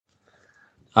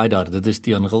Hi daar, dit is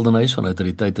Sion van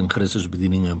Autoriteit in Christus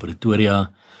Bediening in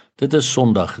Pretoria. Dit is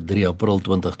Sondag 3 April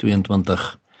 2022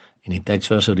 en die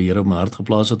teksvers wat die Here op my hart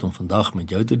geplaas het om vandag met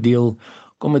jou te deel,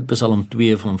 kom met Psalm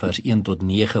 2 van vers 1 tot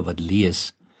 9 wat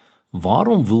lees: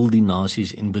 Waarom woel die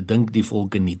nasies en bedink die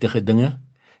volke nietige dinge?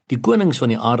 Die konings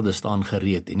van die aarde staan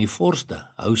gereed en die vorste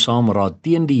hou saam raad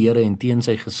teen die Here en teen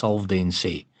sy gesalfde en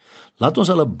sê: Laat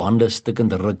ons hulle bande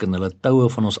stukkend ruk en hulle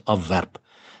toue van ons afwerp.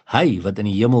 Hy wat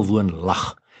in die hemel woon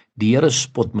lag, die Here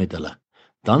spot met hulle.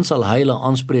 Dan sal hy hulle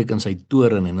aanspreek in sy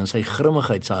toorn en in sy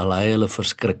grimmigheid sal hy hulle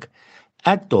verskrik.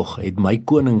 Ek tog het my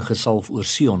koning gesalf oor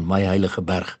Sion, my heilige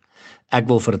berg. Ek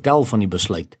wil vertel van die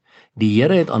besluit. Die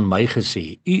Here het aan my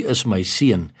gesê: U is my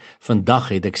seun,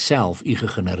 vandag het ek self u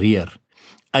gegenereer.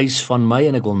 Eis van My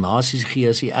en ek wil nasies gee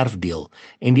as u erfdeel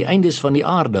en die eindes van die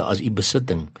aarde as u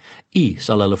besitting. U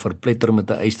sal hulle verpletter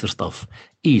met 'n eysterstaf.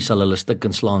 U sal hulle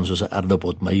stukkend slaan soos 'n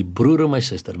aardepot. My broer en my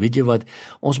suster, weet jy wat?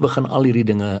 Ons begin al hierdie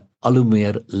dinge al hoe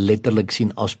meer letterlik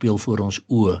sien afspeel voor ons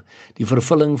oë. Die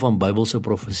vervulling van Bybelse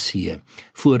profeseë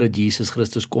voordat Jesus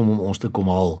Christus kom om ons te kom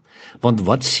haal. Want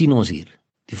wat sien ons hier?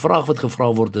 Die vraag wat gevra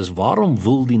word is: waarom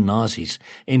woel die nasies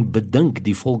en bedink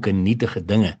die volke nietige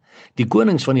dinge? Die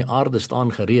konings van die aarde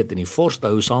staan gereed en die vorste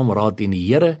hou saam raad teen die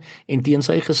Here en teen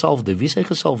sy gesalfde. Wie sy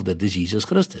gesalfde? Dis Jesus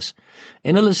Christus.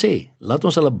 En hulle sê: laat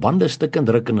ons hulle bande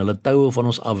stukkend ruk en hulle toue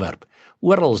van ons afwerp.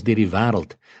 Orals deur die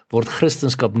wêreld word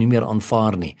Christendom nie meer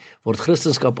aanvaar nie. Word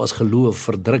Christendom as geloof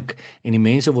verdruk en die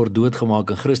mense word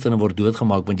doodgemaak en Christene word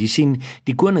doodgemaak, want jy sien,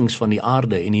 die konings van die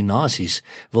aarde en die nasies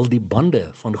wil die bande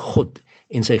van God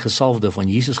en sy gesalfde van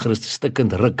Jesus Christus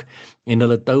stukkend ruk en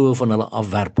hulle toue van hulle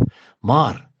afwerp.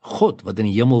 Maar God wat in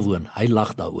die hemel woon, hy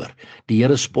lag daaroor. Die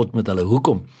Here spot met hulle.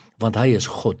 Hoekom? Want hy is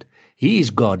God. He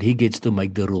is God, he gets to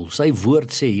make the rules. Sy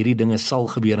woord sê hierdie dinge sal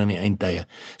gebeur in die eindtye.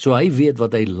 So hy weet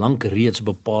wat hy lank reeds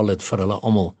bepaal het vir hulle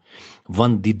almal.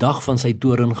 Want die dag van sy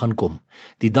toorn gaan kom.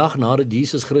 Die dag nadat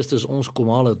Jesus Christus ons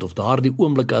kom haal het, of daardie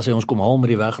oomblik as hy ons kom haal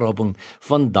met die wegraping,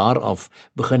 van daar af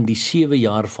begin die 7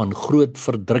 jaar van groot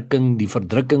verdrukking, die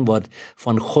verdrukking wat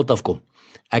van God afkom.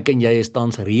 Ek en jy is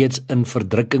tans reeds in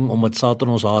verdrukking omdat Satan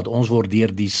ons haat. Ons word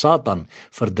deur die Satan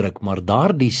verdruk, maar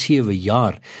daardie 7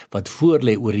 jaar wat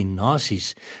voorlê oor die nasies,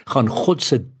 gaan God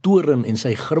se toorn en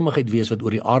sy grimmigheid wees wat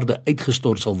oor die aarde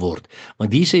uitgestort sal word.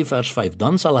 Want hier sê vers 5,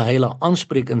 dan sal hy hulle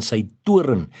aanspreek in sy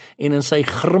toorn en in sy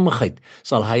grimmigheid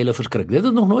sal hy hulle verskrik. Dit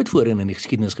het nog nooit voorheen in die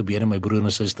geskiedenis gebeur, my broer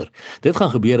en suster. Dit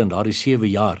gaan gebeur in daardie 7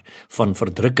 jaar van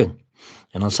verdrukking.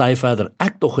 En dan sê hy verder: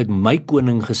 ek tog het my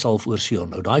koning gesalf oor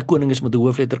Sion. Nou daai koning is met 'n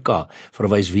hoofletter K,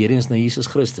 verwys weer eens na Jesus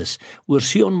Christus. Oor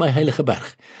Sion, my heilige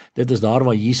berg. Dit is daar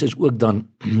waar Jesus ook dan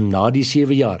na die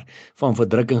 7 jaar van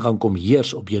verdrukking gaan kom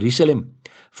heers op Jerusalem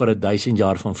vir 1000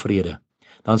 jaar van vrede.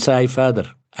 Dan sê hy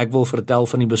verder: ek wil vertel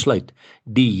van die besluit.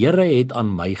 Die Here het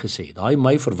aan my gesê. Daai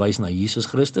my verwys na Jesus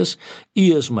Christus.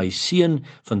 U is my seun,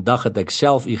 vandag het ek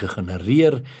self u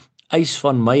gegenereer. Eis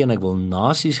van My en ek wil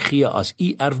nasies gee as u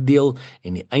erfdeel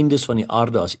en die eindes van die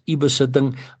aarde as u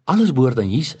besitting. Alles behoort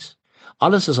aan Jesus.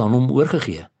 Alles is aan hom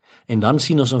oorgegee. En dan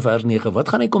sien ons in vers 9,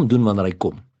 wat gaan hy kom doen wanneer hy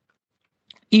kom?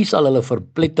 U sal hulle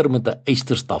verpletter met 'n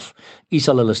eysterstaf. U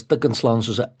sal hulle stukkend slaan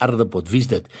soos 'n aardepot. Wie's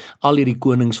dit? Al hierdie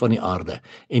konings van die aarde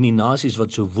en die nasies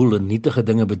wat so woel en nietige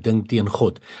dinge bedink teen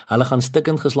God. Hulle gaan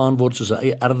stukkend geslaan word soos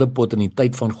 'n aardepot in die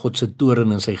tyd van God se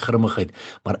toorn en sy grimmigheid.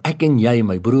 Maar ek en jy,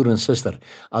 my broer en suster,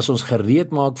 as ons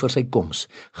gereed maak vir sy koms,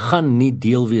 gaan nie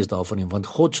deel wees daarvan nie, want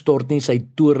God stort nie sy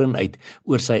toorn uit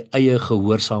oor sy eie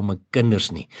gehoorsame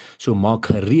kinders nie. So maak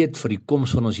gereed vir die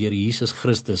koms van ons Here Jesus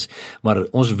Christus. Maar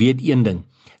ons weet een ding: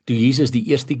 toe Jesus die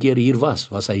eerste keer hier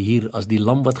was hy hier as die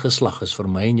lam wat geslag is vir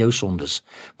my en jou sondes.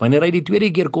 Wanneer hy die tweede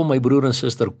keer kom, my broer en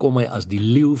suster, kom hy as die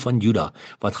leeu van Juda,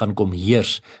 wat gaan kom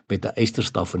heers met 'n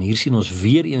eysterstaf. En hier sien ons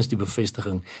weer eens die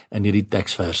bevestiging in hierdie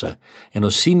teksverse. En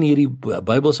ons sien hierdie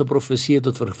Bybelse profeseë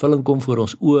tot vervulling kom voor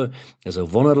ons oë. Is 'n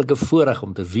wonderlike voorreg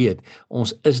om te weet,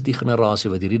 ons is die generasie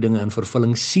wat hierdie dinge in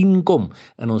vervulling sien kom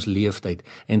in ons leeftyd.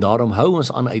 En daarom hou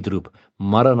ons aan uitroep: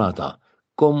 Maranatha,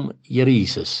 kom Here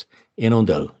Jesus. En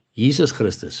onthou, Jesus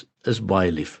Christus is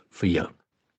baie lief vir jou.